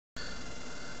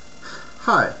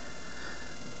Hi.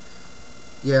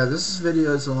 Yeah, this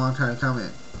video is a long time coming.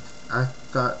 I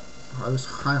was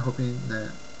kind of hoping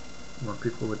that more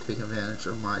people would take advantage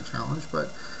of my challenge,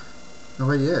 but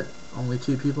nobody did. Only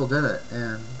 2 people did it,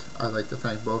 and I'd like to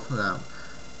thank both of them,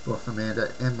 both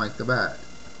Amanda and Mike the Bat.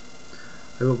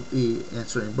 I will be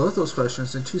answering both those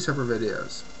questions in 2 separate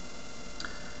videos.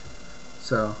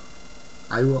 So,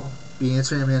 I will be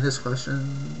answering Amanda's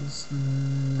questions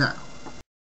now.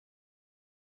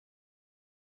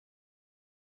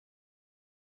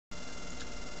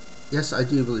 Yes, I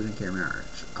do believe in gay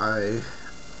marriage. I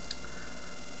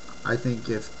think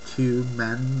if 2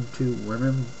 men, 2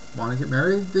 women want to get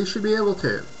married, they should be able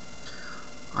to.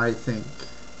 I think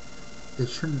it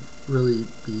shouldn't really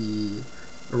be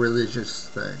a religious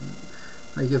thing.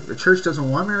 Like, if a church doesn't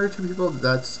want to marry 2 people,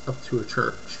 that's up to a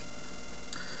church.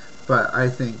 But I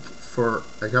think for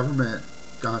a government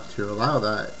not to allow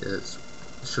that it's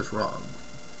just wrong.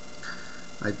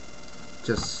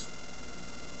 Just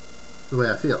the way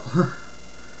I feel.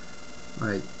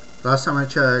 Like, last time I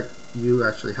checked, you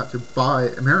actually have to buy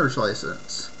a marriage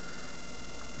license.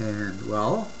 And,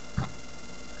 well,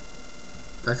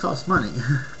 that costs money.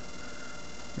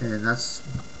 And that's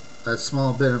a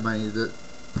small bit of money that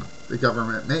the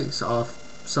government makes off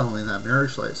selling that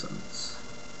marriage license.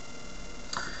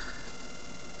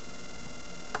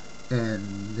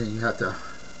 And then you have to,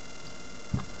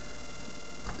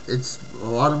 it's a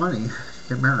lot of money to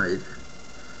get married.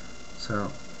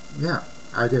 So, yeah,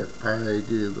 I do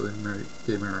believe in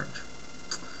gay marriage.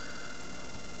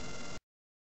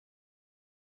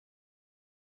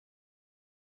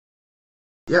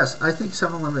 Yes, I think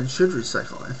 7-Eleven should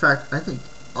recycle. In fact, I think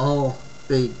all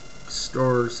big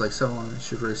stores like 7-Eleven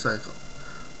should recycle.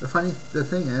 The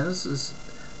thing is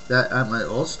that at my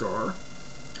old store,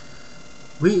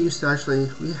 we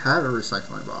had a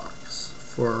recycling box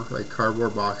for like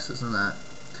cardboard boxes and that.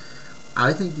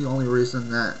 I think the only reason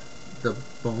that the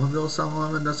Bowmanville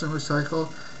 7-Eleven doesn't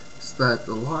recycle is that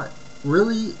the lot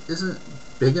really isn't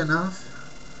big enough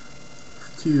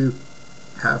to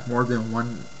have more than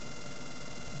one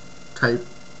type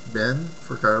bin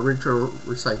for garbage or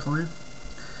recycling.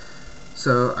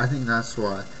 So I think that's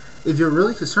why. If you're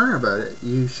really concerned about it,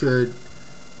 you should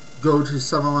go to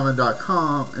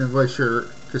 7eleven.com and voice your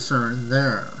concern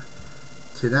there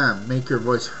to them. Make your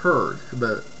voice heard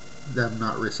about them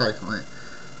not recycling.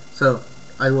 So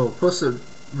I will post a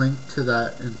link to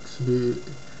that in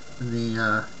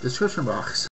the description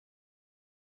box.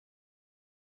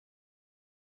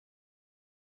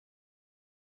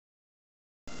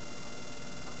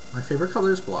 My favorite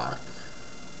color is black.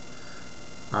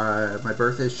 My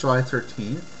birthday is July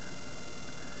 13th.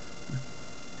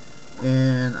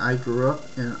 And I grew up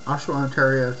in Oshawa,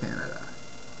 Ontario, Canada.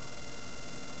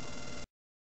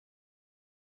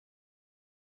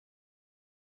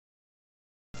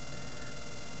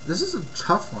 This is a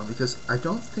tough one because I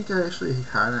don't think I actually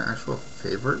had an actual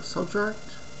favorite subject.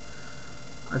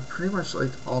 I pretty much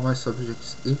liked all my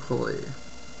subjects equally.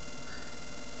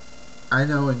 I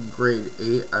know in grade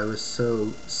 8 I was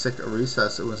so sick of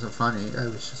recess it wasn't funny. I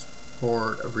was just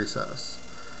bored of recess.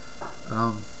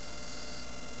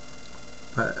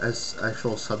 But as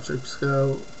actual subjects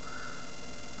go,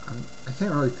 I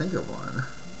can't really think of one.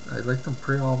 I like them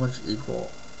pretty all much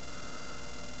equal.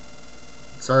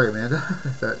 Sorry, Amanda,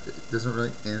 that doesn't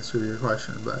really answer your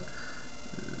question, but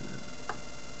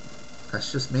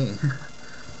that's just me.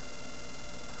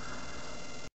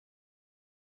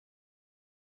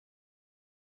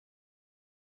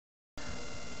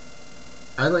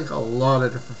 I like a lot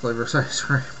of different flavors of ice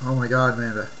cream. Oh my god,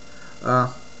 Amanda.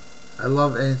 I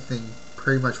love anything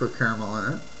pretty much with caramel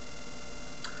in it.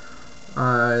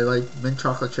 I like mint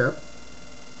chocolate chip.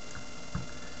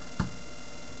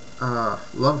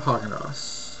 Love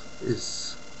Haagen-Dazs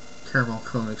is caramel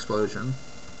cone explosion.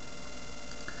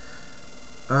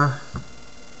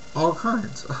 All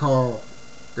kinds, all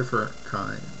different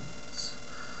kinds.